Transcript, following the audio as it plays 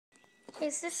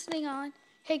Is this thing on?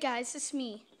 Hey guys, it's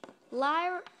me,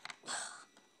 Lyra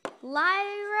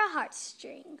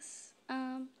Heartstrings.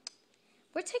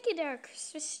 We're taking down our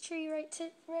Christmas tree right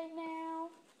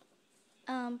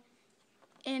now.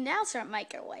 And now's our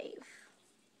microwave.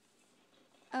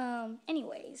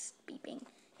 Anyways, beeping.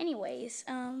 Anyways,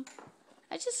 I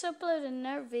just uploaded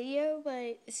another video,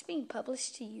 but it's being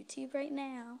published to YouTube right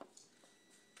now.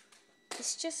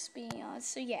 It's just being on,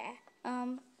 so yeah.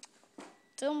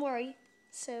 Don't worry.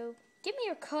 So, give me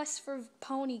your requests for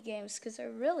pony games, because I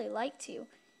really like to.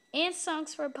 And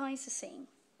songs for ponies to sing.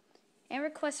 And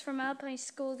requests from My Pony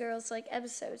Schoolgirls, like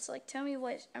episodes. Like, tell me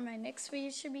what my next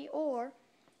video should be, or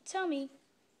tell me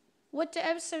what the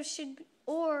episode should be,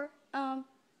 or,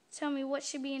 tell me what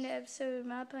should be in the episode of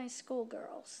My Pony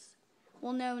Schoolgirls.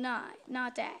 Well, no,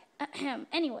 not that.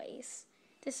 Anyways,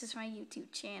 this is my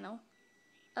YouTube channel.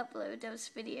 Upload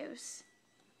those videos.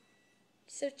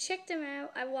 So check them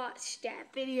out. I watched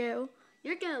that video.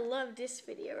 You're gonna love this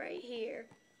video right here.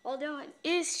 Although it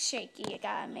is shaky, I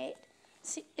gotta admit.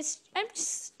 See, I'm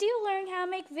still learning how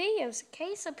to make videos,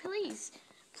 okay? So please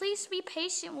be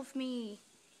patient with me.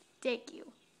 Thank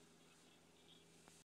you.